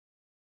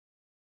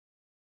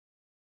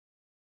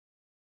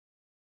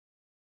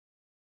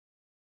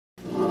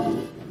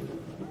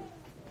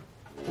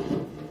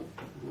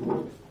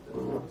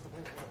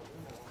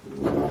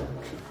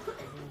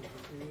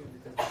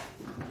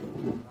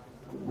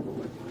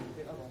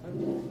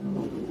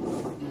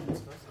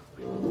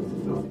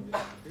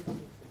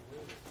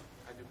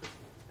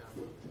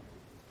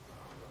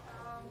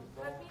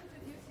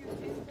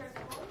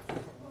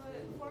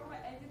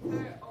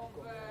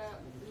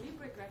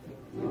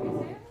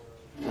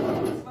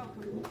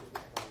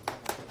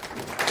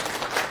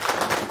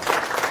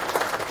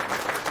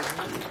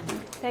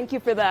Thank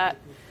you for that.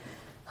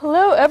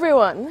 Hello,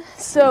 everyone.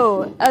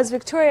 So, as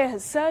Victoria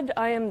has said,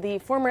 I am the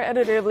former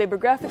editor of Libre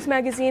Graphics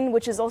magazine,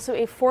 which is also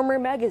a former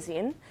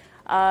magazine.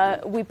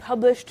 We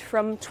published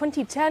from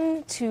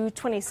 2010 to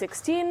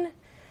 2016,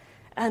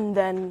 and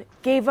then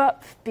gave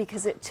up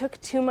because it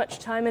took too much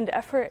time and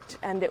effort,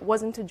 and it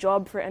wasn't a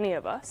job for any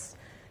of us.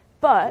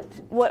 But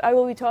what I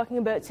will be talking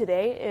about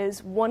today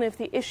is one of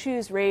the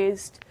issues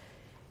raised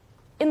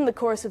in the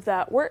course of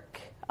that work,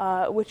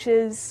 which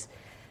is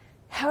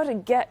how to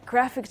get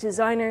graphic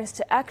designers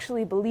to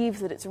actually believe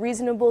that it's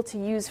reasonable to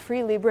use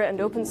free Libre and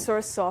open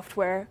source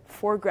software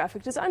for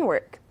graphic design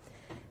work.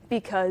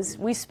 Because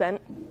we spent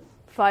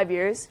 5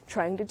 years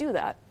trying to do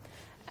that.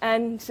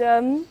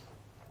 And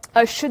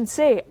I should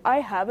say, I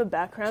have a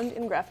background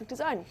in graphic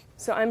design.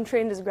 So I'm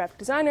trained as a graphic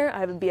designer. I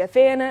have a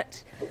BFA in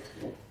it.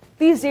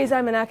 These days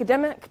I'm an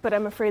academic, but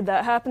I'm afraid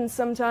that happens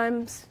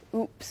sometimes.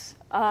 Oops.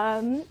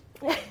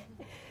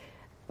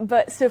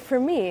 But so for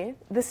me,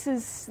 this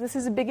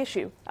is a big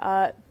issue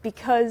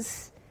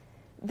because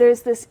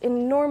there's this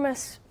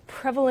enormous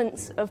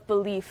prevalence of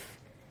belief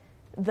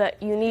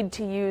that you need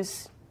to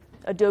use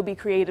Adobe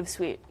Creative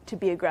Suite to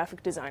be a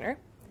graphic designer.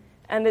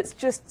 And it's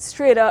just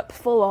straight up,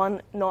 full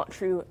on, not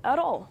true at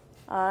all.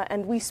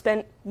 And we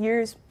spent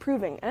years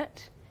proving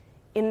it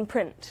in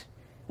print,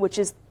 which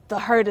is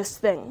the hardest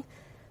thing.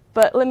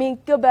 But let me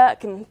go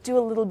back and do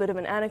a little bit of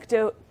an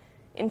anecdote.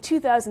 In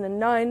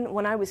 2009,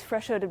 when I was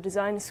fresh out of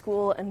design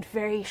school and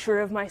very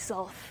sure of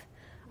myself,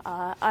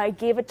 I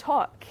gave a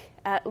talk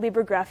at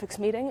Libre Graphics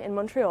meeting in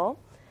Montreal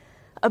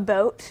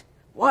about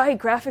why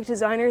graphic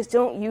designers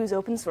don't use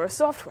open source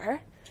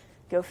software.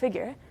 Go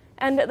figure.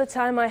 And at the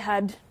time, I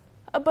had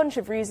a bunch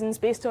of reasons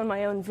based on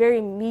my own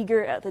very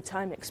meager at the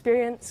time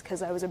experience,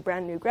 because I was a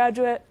brand new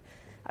graduate.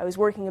 I was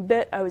working a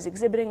bit, I was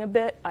exhibiting a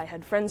bit, I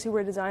had friends who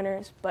were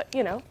designers, but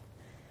you know,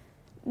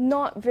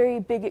 not very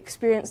big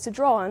experience to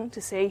draw on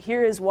to say,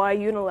 here is why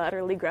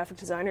unilaterally graphic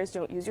designers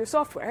don't use your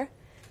software,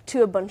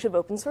 to a bunch of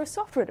open source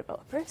software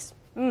developers.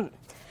 And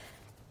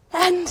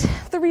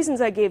the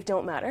reasons I gave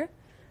don't matter,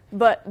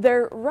 but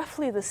they're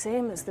roughly the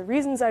same as the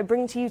reasons I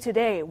bring to you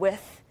today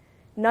with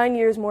 9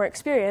 years more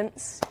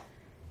experience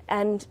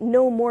and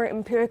no more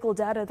empirical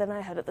data than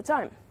I had at the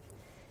time.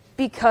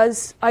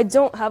 Because I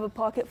don't have a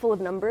pocket full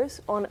of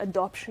numbers on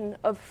adoption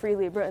of free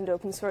Libre and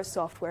open source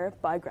software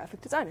by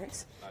graphic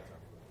designers.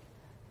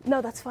 No,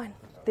 that's fine.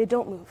 They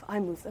don't move. I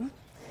move them.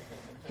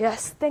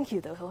 Yes, thank you,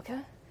 though,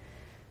 Hilke.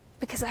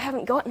 Because I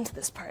haven't gotten to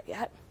this part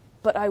yet,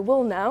 but I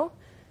will now.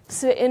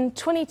 So in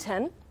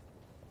 2010,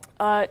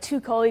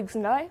 2 colleagues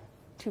and I,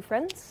 2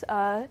 friends,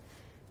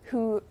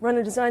 who run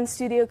a design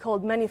studio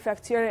called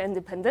Manufactura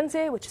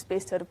Independente, which is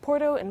based out of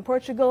Porto in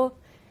Portugal,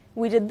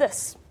 we did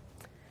this.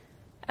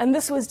 And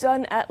this was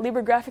done at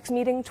Libre Graphics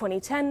Meeting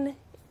 2010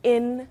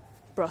 in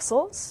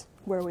Brussels,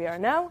 where we are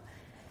now.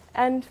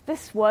 And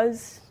this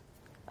was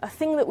a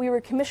thing that we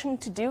were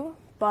commissioned to do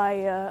by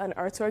an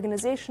arts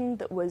organization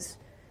that was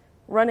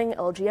running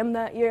LGM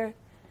that year.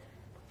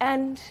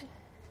 And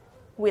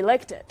we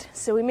liked it.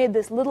 So we made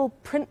this little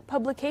print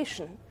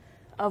publication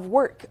of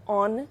work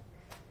on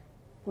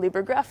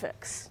Libre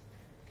Graphics.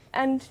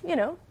 And, you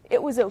know,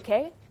 it was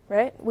okay,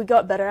 right? We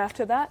got better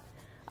after that.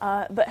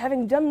 But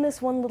having done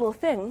this one little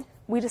thing,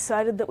 we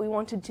decided that we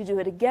wanted to do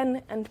it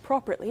again and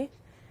properly.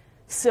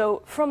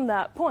 So from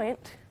that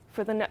point,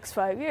 for the next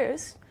 5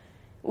 years,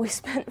 we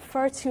spent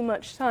far too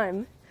much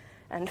time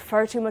and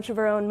far too much of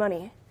our own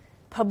money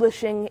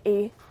publishing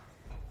a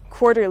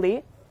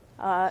quarterly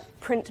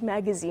print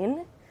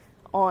magazine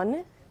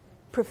on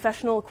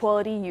professional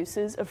quality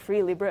uses of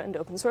free Libre and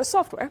open source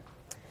software.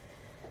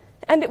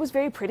 And it was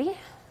very pretty,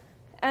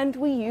 and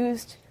we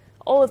used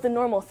all of the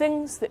normal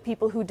things that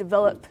people who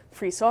develop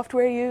free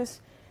software use.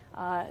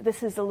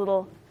 This is a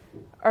little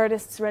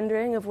artist's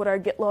rendering of what our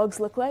Git logs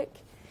look like.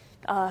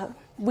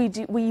 We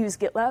use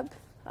GitLab.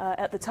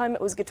 At the time,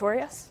 it was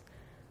Gitorious.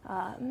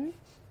 And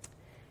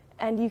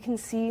you can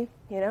see,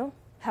 you know,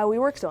 how we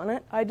worked on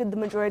it. I did the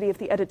majority of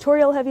the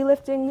editorial heavy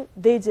lifting.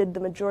 They did the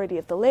majority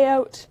of the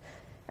layout.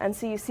 And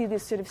so you see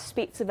these sort of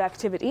spates of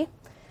activity.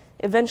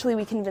 Eventually,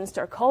 we convinced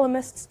our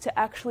columnists to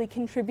actually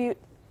contribute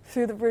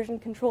through the version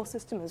control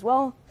system as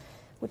well,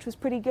 which was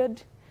pretty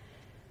good.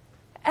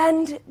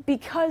 And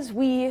because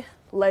we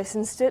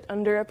licensed it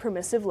under a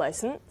permissive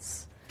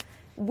license,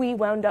 we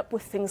wound up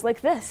with things like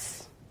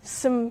this.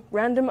 Some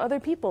random other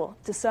people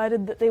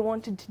decided that they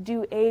wanted to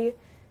do a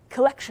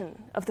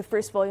collection of the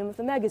first volume of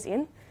the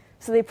magazine.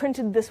 So they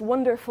printed this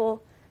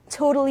wonderful,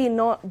 totally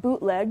not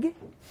bootleg,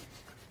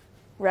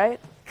 right,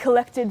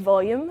 collected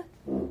volume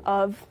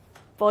of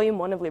Volume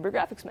 1 of Libre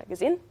Graphics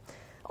magazine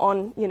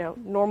on, you know,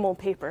 normal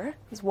paper.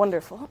 It was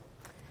wonderful.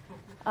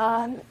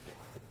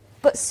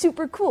 But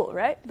super cool,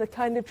 right? The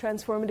kind of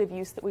transformative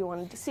use that we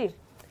wanted to see.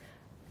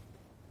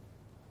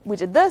 We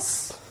did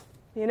this,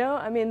 you know?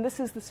 I mean, this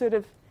is the sort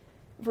of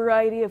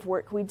variety of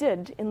work we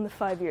did in the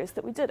 5 years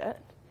that we did it.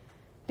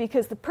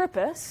 Because the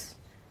purpose,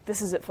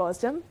 this is at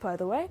FOSDEM, by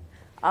the way,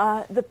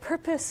 the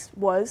purpose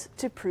was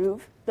to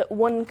prove that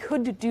one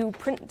could do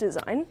print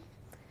design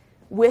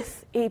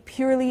with a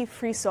purely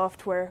free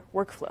software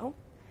workflow,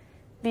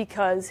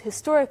 because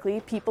historically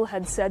people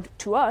had said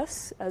to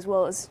us, as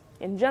well as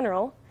in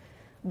general,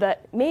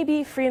 that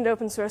maybe free and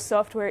open source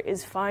software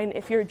is fine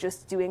if you're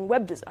just doing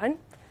web design,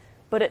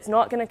 but it's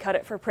not going to cut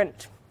it for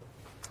print.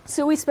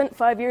 So we spent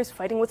 5 years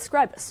fighting with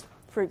Scribus,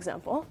 for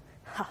example.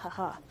 Ha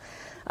ha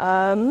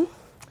ha.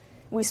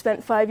 We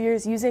spent 5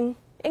 years using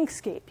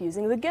Inkscape,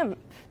 using the GIMP,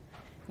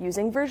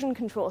 using version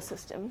control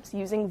systems,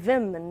 using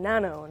Vim and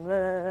Nano and blah,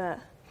 blah, blah,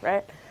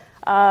 right?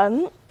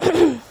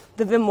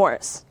 The Vim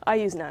Wars. I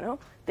use Nano.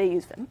 They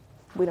use Vim.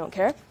 We don't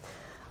care.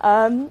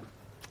 And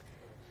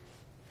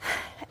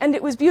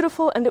it was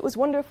beautiful, and it was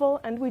wonderful,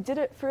 and we did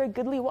it for a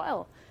goodly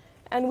while.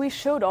 And we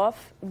showed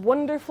off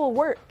wonderful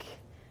work,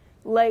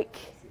 like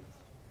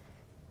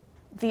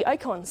the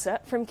icon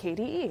set from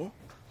KDE,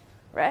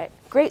 right?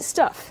 Great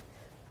stuff.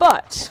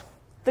 But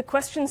the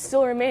question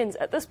still remains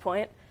at this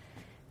point,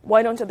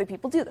 why don't other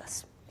people do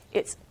this?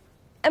 It's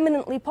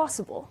eminently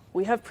possible.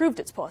 We have proved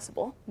it's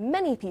possible.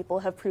 Many people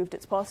have proved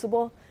it's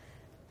possible.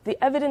 The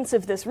evidence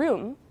of this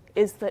room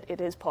is that it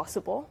is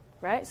possible,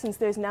 right? Since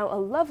there's now a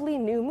lovely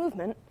new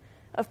movement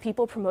of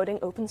people promoting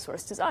open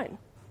source design.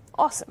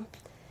 Awesome.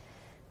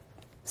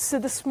 So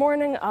this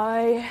morning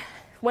I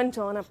went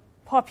on a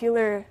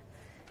popular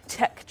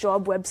tech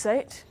job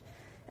website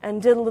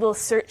and did a little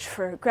search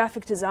for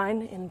graphic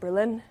design in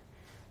Berlin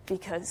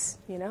because,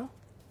 you know,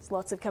 there's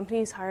lots of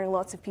companies hiring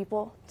lots of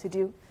people to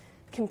do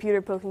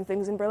computer poking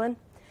things in Berlin.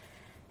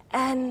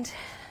 And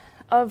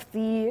of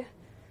the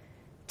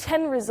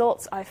 10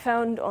 results I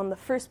found on the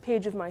first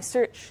page of my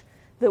search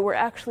that were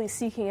actually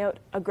seeking out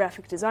a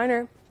graphic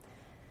designer,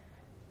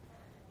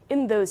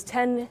 in those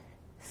 10,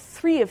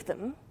 3 of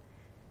them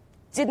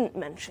didn't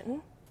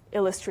mention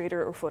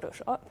Illustrator or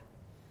Photoshop,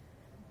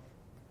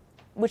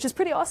 which is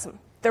pretty awesome.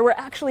 There were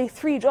actually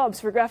 3 jobs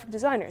for graphic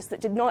designers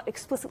that did not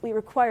explicitly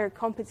require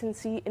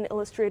competency in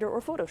Illustrator or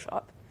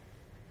Photoshop.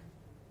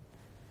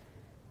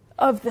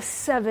 Of the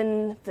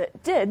 7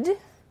 that did,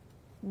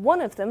 1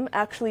 of them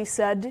actually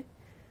said,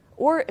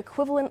 or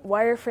equivalent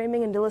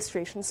wireframing and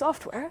illustration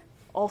software,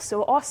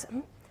 also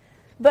awesome.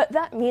 But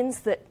that means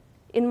that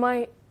in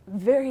my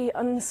very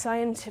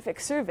unscientific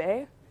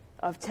survey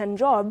of 10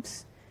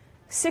 jobs,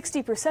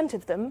 60%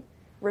 of them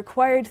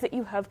required that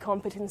you have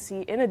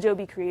competency in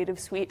Adobe Creative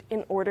Suite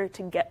in order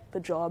to get the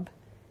job,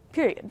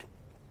 period.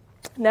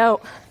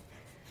 Now,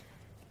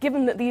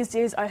 given that these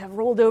days I have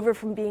rolled over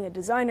from being a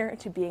designer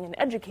to being an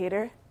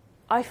educator,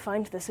 I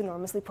find this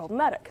enormously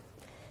problematic.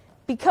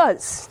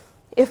 Because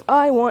if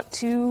I want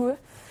to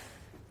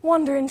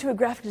wander into a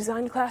graphic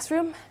design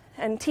classroom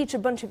and teach a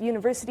bunch of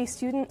university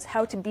students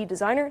how to be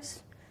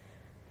designers,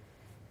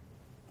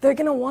 they're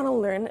going to want to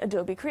learn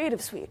Adobe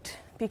Creative Suite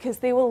because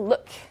they will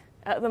look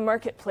at the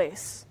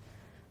marketplace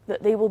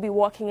that they will be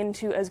walking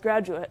into as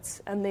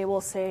graduates and they will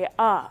say,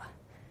 ah,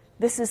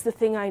 this is the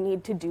thing I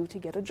need to do to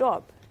get a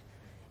job.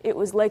 It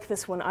was like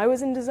this when I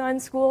was in design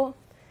school.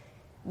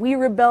 We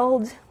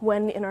rebelled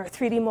when in our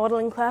 3D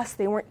modeling class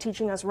they weren't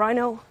teaching us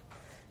Rhino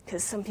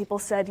because some people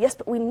said, yes,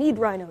 but we need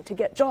Rhino to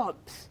get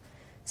jobs.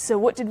 So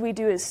what did we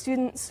do as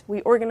students?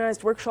 We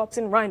organized workshops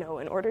in Rhino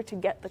in order to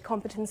get the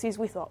competencies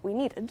we thought we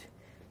needed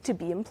to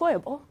be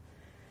employable.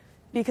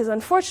 Because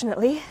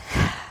unfortunately,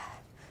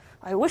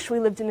 I wish we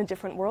lived in a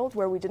different world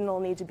where we didn't all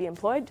need to be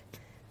employed,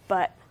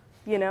 but,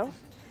 you know,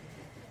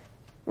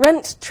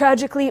 rent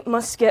tragically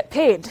must get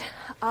paid.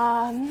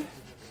 Yeah,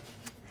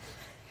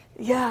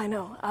 I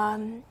know.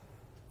 And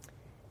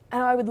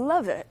I would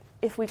love it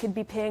if we could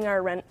be paying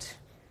our rent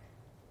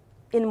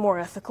in more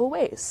ethical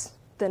ways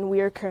than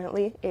we are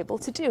currently able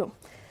to do.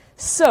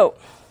 So,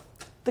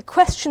 the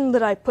question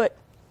that I put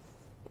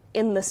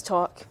in this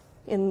talk,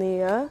 in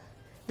the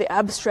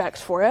abstract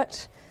for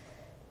it,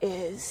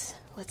 is,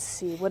 let's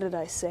see, what did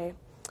I say?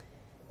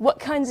 What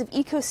kinds of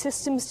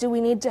ecosystems do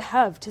we need to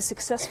have to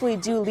successfully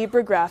do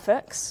Libre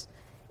graphics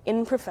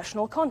in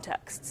professional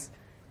contexts?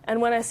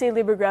 And when I say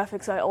Libre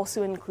graphics, I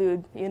also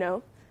include, you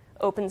know,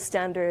 open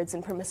standards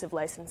and permissive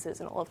licenses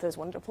and all of those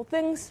wonderful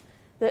things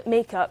that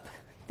make up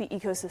the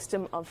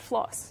ecosystem of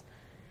floss.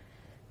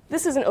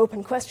 This is an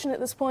open question at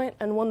this point,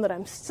 and one that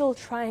I'm still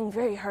trying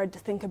very hard to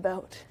think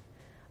about.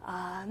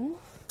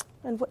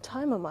 And what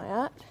time am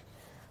I at?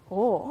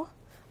 Oh,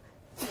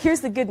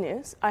 here's the good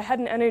news. I had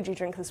an energy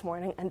drink this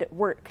morning, and it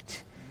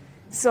worked.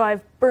 So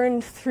I've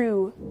burned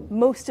through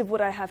most of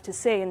what I have to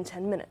say in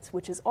 10 minutes,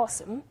 which is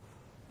awesome,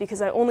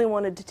 because I only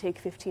wanted to take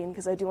 15,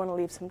 because I do want to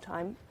leave some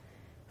time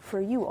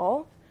for you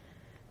all.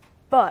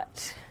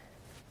 But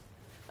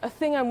a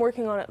thing I'm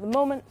working on at the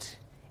moment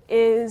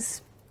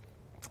is,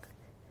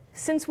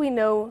 since we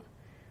know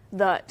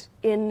that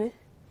in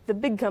the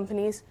big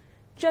companies,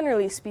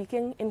 generally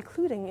speaking,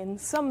 including in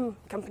some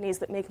companies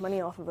that make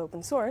money off of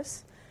open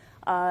source,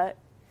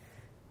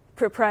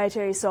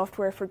 proprietary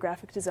software for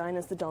graphic design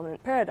is the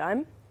dominant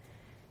paradigm,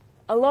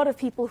 a lot of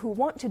people who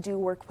want to do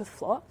work with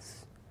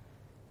floss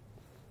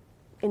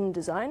in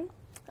design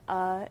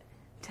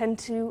tend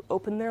to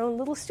open their own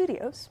little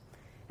studios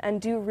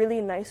and do really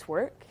nice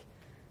work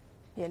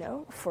you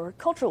know, for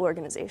cultural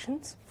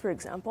organizations, for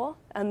example.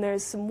 And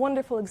there's some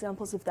wonderful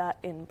examples of that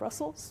in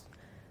Brussels.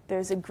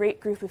 There's a great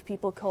group of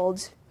people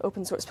called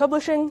Open Source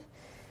Publishing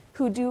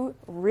who do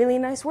really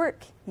nice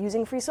work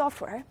using free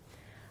software.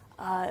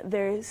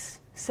 There's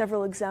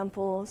several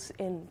examples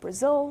in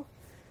Brazil,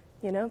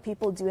 you know,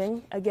 people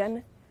doing,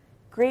 again,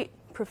 great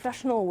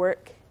professional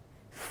work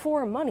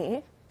for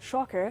money,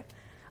 shocker,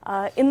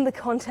 in the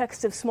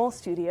context of small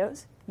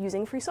studios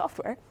using free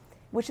software,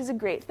 which is a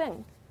great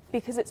thing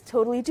because it's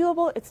totally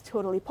doable, it's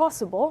totally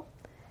possible,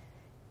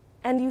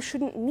 and you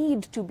shouldn't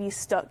need to be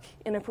stuck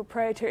in a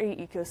proprietary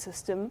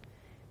ecosystem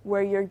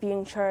where you're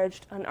being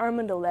charged an arm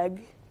and a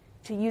leg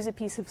to use a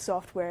piece of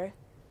software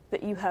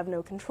that you have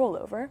no control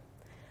over.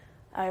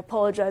 I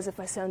apologize if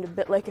I sound a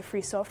bit like a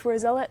free software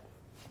zealot,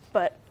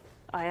 but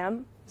I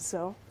am,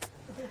 so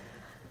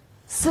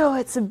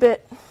it's a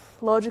bit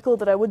logical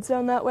that I would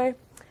sound that way.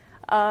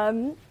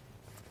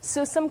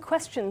 So some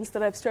questions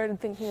that I've started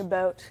thinking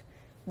about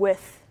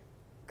with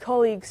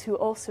colleagues who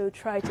also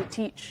try to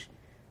teach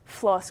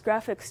floss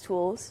graphics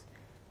tools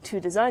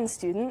to design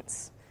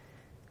students.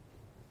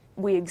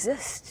 We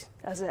exist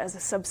as a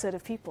subset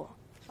of people.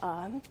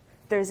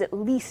 There's at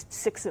least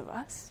 6 of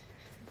us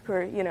who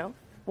are, you know,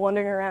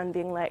 wandering around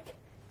being like,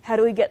 how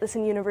do we get this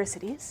in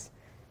universities?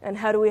 And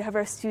how do we have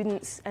our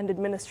students and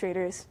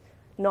administrators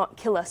not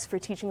kill us for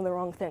teaching the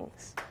wrong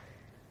things?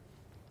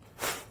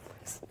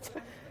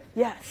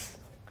 Yes.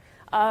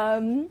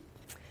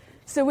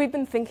 So we've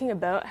been thinking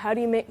about how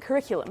do you make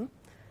curriculum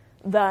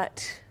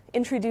that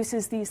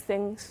introduces these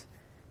things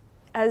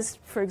as,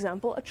 for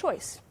example, a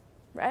choice,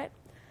 right?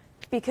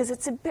 Because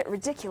it's a bit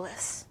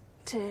ridiculous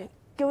to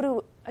go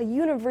to a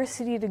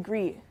university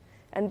degree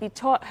and be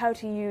taught how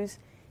to use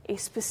a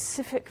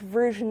specific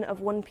version of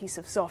one piece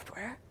of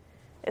software.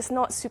 It's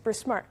not super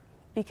smart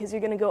because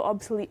you're going to go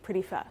obsolete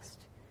pretty fast,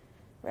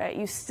 right?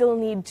 You still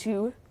need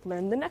to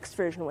learn the next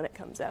version when it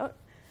comes out.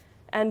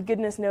 And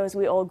goodness knows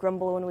we all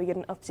grumble when we get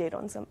an update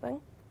on something,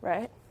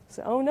 right?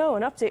 So, oh no,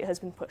 an update has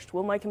been pushed.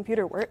 Will my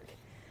computer work?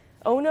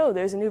 Oh no,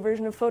 there's a new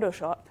version of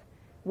Photoshop.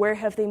 Where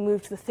have they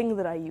moved the thing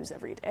that I use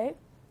every day,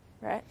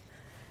 right?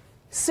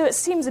 So it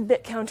seems a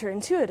bit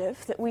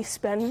counterintuitive that we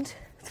spend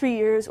 3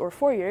 years or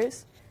 4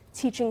 years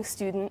teaching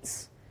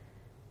students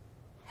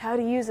how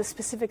to use a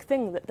specific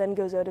thing that then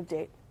goes out of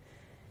date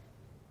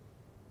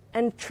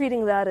and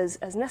treating that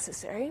as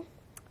necessary.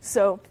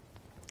 So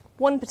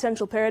one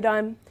potential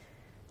paradigm,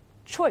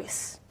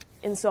 choice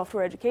in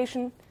software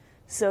education.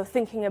 So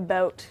thinking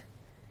about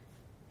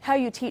how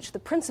you teach the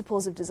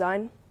principles of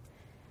design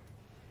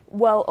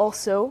while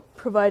also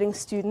providing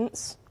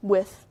students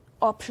with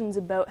options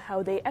about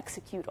how they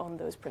execute on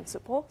those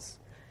principles.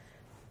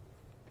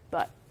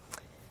 But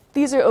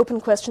these are open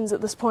questions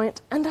at this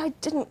point, and I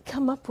didn't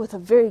come up with a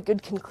very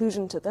good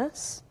conclusion to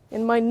this.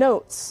 In my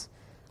notes,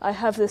 I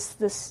have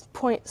this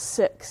point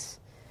 6,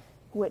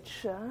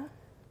 which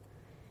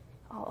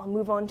I'll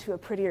move on to a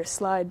prettier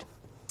slide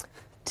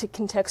to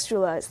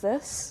contextualize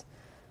this.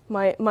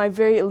 My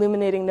very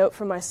illuminating note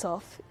for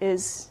myself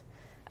is,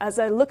 as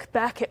I look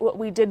back at what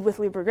we did with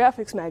Libre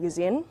Graphics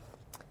magazine,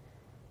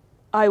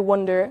 I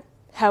wonder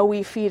how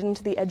we feed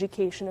into the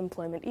education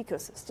employment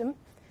ecosystem.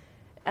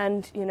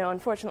 And, you know,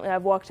 unfortunately,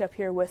 I've walked up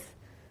here with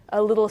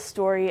a little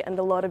story and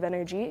a lot of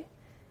energy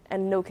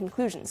and no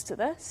conclusions to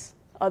this,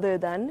 other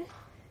than,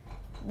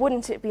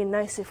 wouldn't it be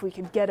nice if we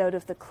could get out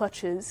of the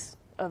clutches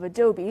of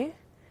Adobe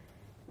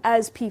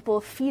as people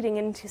feeding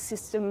into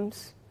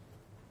systems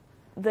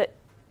that,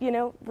 you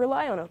know,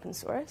 rely on open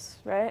source,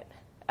 right?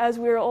 As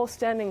we are all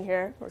standing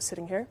here, or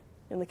sitting here,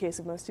 in the case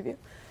of most of you,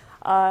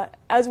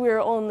 as we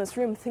are all in this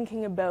room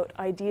thinking about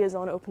ideas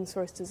on open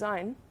source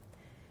design,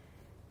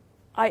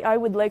 I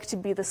would like to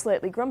be the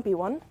slightly grumpy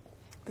one,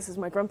 this is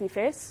my grumpy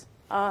face,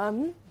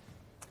 and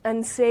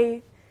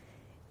say,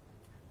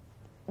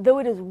 though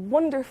it is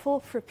wonderful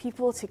for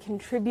people to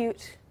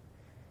contribute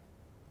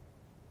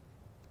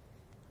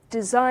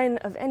design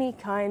of any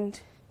kind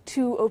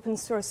to open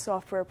source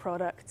software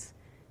projects,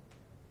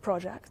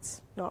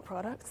 not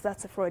products,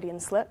 that's a Freudian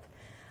slip.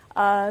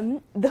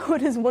 Though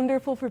it is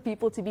wonderful for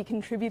people to be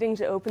contributing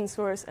to open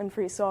source and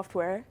free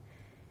software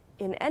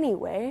in any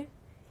way,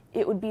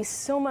 it would be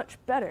so much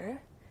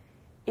better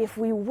if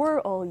we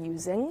were all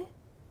using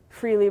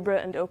free Libre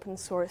and open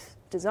source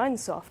design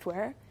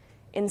software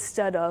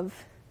instead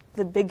of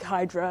the big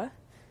hydra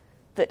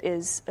that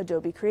is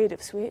Adobe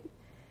Creative Suite,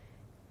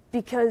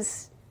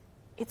 because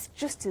it's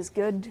just as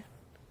good.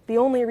 The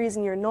only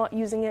reason you're not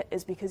using it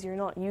is because you're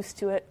not used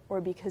to it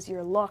or because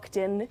you're locked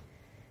in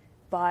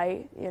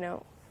by, you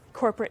know,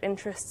 corporate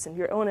interests and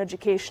your own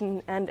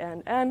education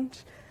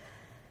and.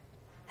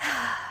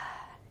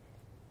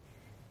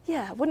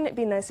 Yeah, wouldn't it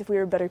be nice if we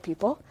were better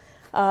people?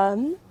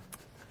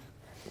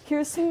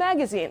 Here's some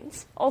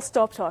magazines. I'll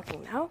stop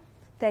talking now.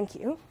 Thank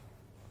you.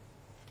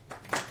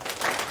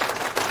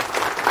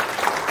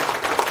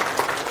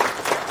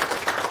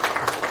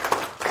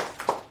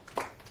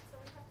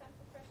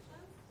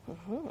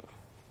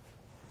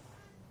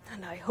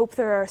 And I hope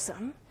there are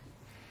some.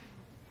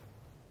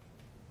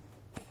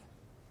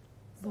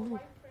 So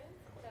white print,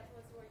 that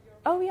was where your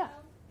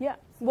Yeah.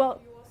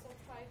 Well, you also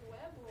tried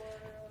web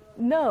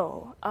or?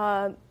 No,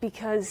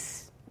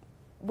 because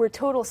we're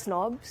total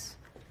snobs,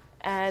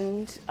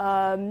 and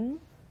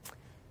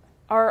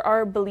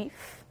our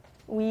belief,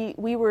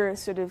 we were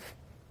sort of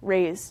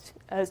raised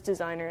as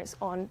designers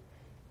on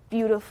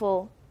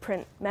beautiful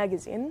print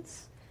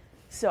magazines.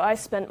 So I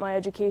spent my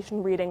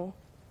education reading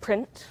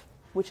Print,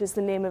 which is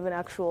the name of an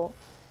actual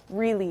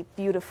really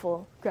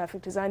beautiful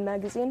graphic design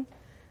magazine.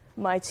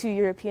 My two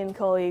European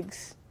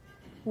colleagues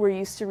were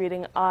used to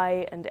reading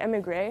I and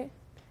Emigre.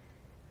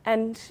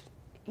 And,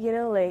 you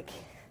know, like,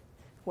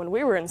 when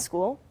we were in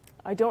school,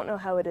 I don't know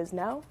how it is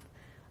now,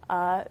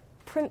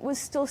 print was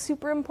still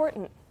super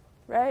important,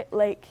 right?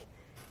 Like,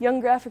 young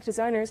graphic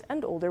designers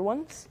and older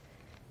ones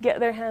get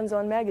their hands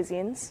on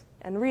magazines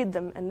and read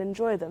them and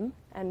enjoy them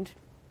and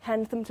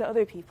hand them to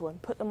other people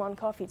and put them on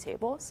coffee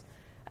tables.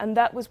 And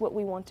that was what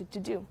we wanted to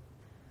do.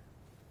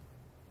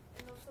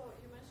 And also,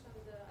 you mentioned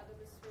the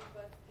Adobe Suite,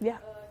 but Yeah.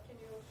 Can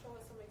you show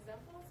us some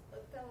examples?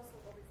 Tell us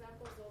of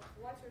examples of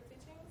what you're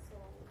teaching. So,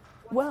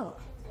 what Well,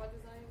 solutions, what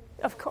design?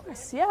 of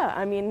course, yeah.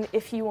 I mean,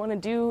 if you want to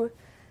do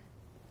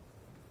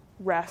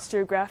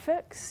raster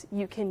graphics,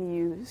 you can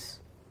use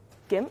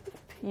GIMP,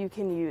 you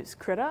can use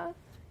Krita.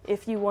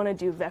 If you want to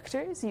do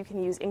vectors, you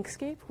can use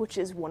Inkscape, which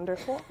is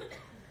wonderful.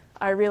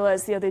 I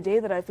realized the other day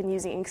that I've been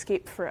using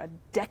Inkscape for a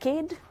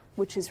decade,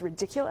 which is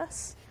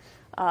ridiculous.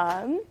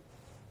 You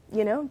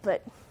know,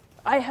 but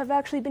I have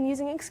actually been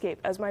using Inkscape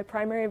as my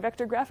primary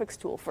vector graphics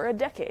tool for a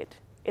decade.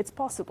 It's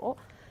possible.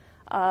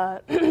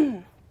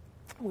 We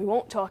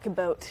won't talk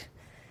about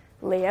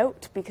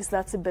layout because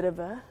that's a bit of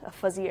a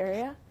fuzzy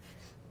area.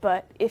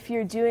 But if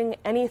you're doing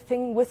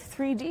anything with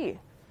 3D,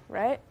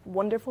 right?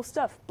 Wonderful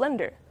stuff.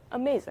 Blender,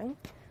 amazing.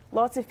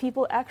 Lots of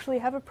people actually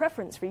have a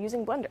preference for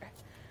using Blender.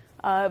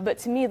 But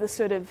to me, the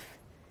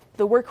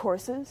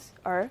workhorses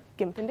are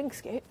GIMP and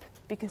Inkscape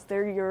because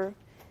they're your,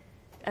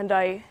 and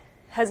I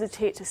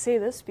hesitate to say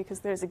this because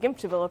there's a GIMP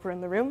developer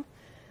in the room,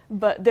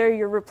 but they're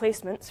your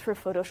replacements for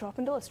Photoshop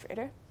and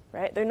Illustrator,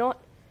 right? They're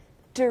not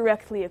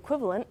directly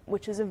equivalent,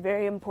 which is a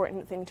very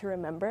important thing to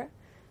remember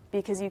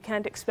because you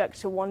can't expect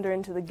to wander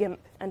into the GIMP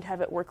and have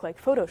it work like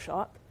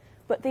Photoshop,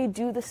 but they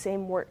do the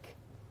same work.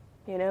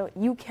 You know,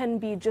 you can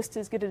be just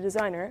as good a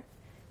designer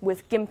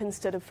with GIMP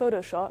instead of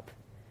Photoshop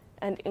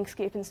and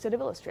Inkscape instead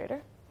of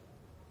Illustrator.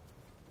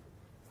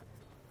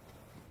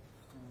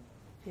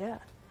 Yeah.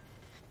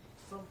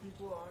 Some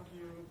people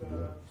argue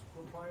that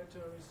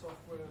proprietary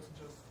software is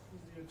just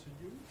easier to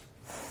use.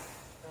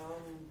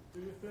 Do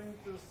you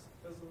think this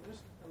is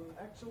an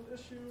actual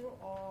issue,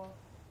 or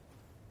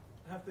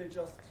have they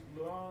just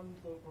learned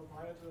the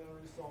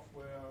proprietary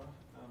software?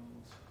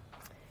 And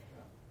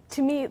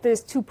To me,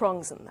 there's two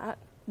prongs in that.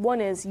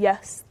 One is,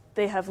 yes,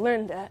 they have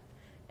learned it,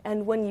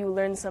 and when you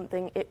learn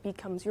something, it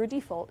becomes your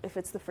default if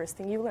it's the first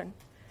thing you learn,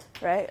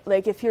 right?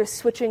 Like if you're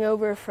switching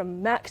over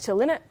from Mac to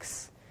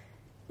Linux,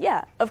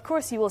 yeah, of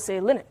course you will say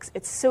Linux.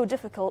 It's so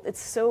difficult.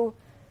 It's so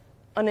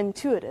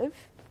unintuitive.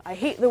 I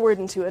hate the word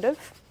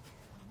intuitive,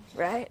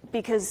 right?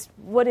 Because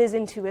what is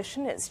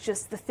intuition? It's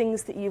just the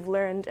things that you've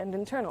learned and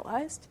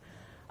internalized.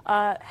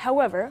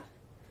 However,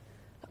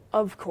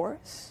 of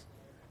course,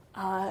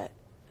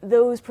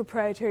 those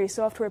proprietary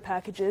software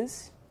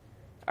packages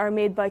are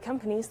made by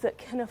companies that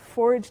can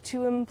afford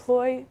to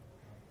employ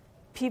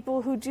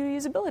people who do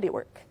usability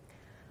work,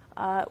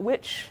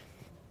 which,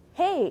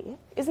 hey,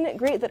 isn't it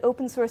great that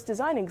open source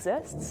design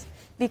exists?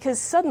 Because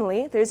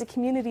suddenly there's a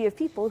community of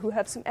people who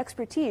have some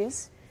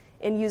expertise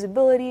in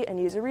usability and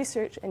user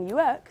research and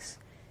UX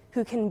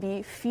who can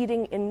be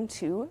feeding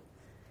into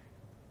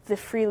the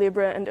free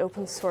Libre and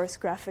open source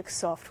graphics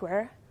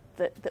software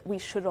that we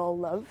should all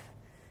love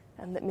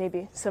and that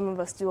maybe some of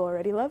us do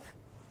already love.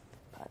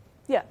 But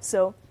yeah,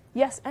 so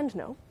yes and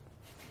no.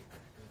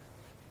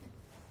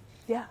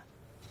 Yeah.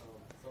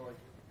 So like,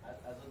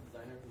 as a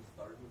designer who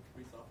started with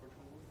free software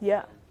tools,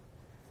 Yeah.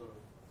 sort of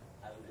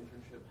as an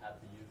internship had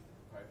to use the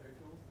proprietary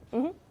tools,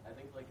 Mm-hmm. I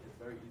think like it's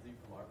very easy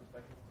from our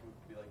perspective to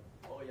be like,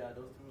 oh yeah,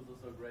 those tools are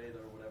so great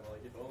or whatever,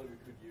 like if only we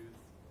could use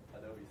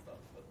Adobe stuff.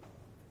 But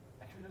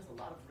actually there's a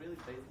lot of really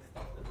basic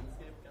stuff that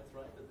Inkscape gets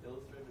right that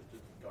Illustrator is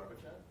just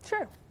garbage at.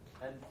 Sure.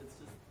 And it's just,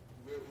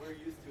 we're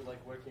used to like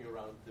working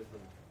around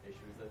different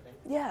issues, I think.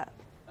 Yeah.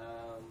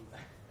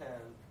 And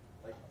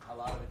like a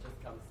lot of it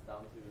just comes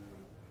down to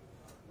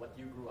what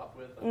you grew up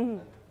with,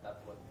 and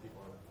that's what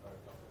people are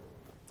comfortable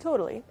with.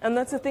 Totally. And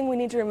that's the thing we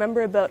need to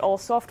remember about all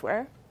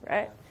software,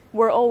 right?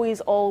 We're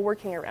always all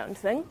working around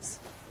things.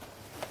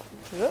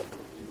 Whoop.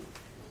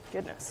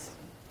 Goodness.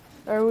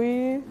 Are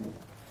we?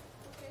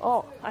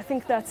 Oh, I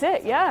think that's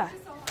it. Yeah.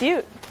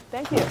 Cute.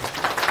 Thank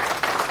you.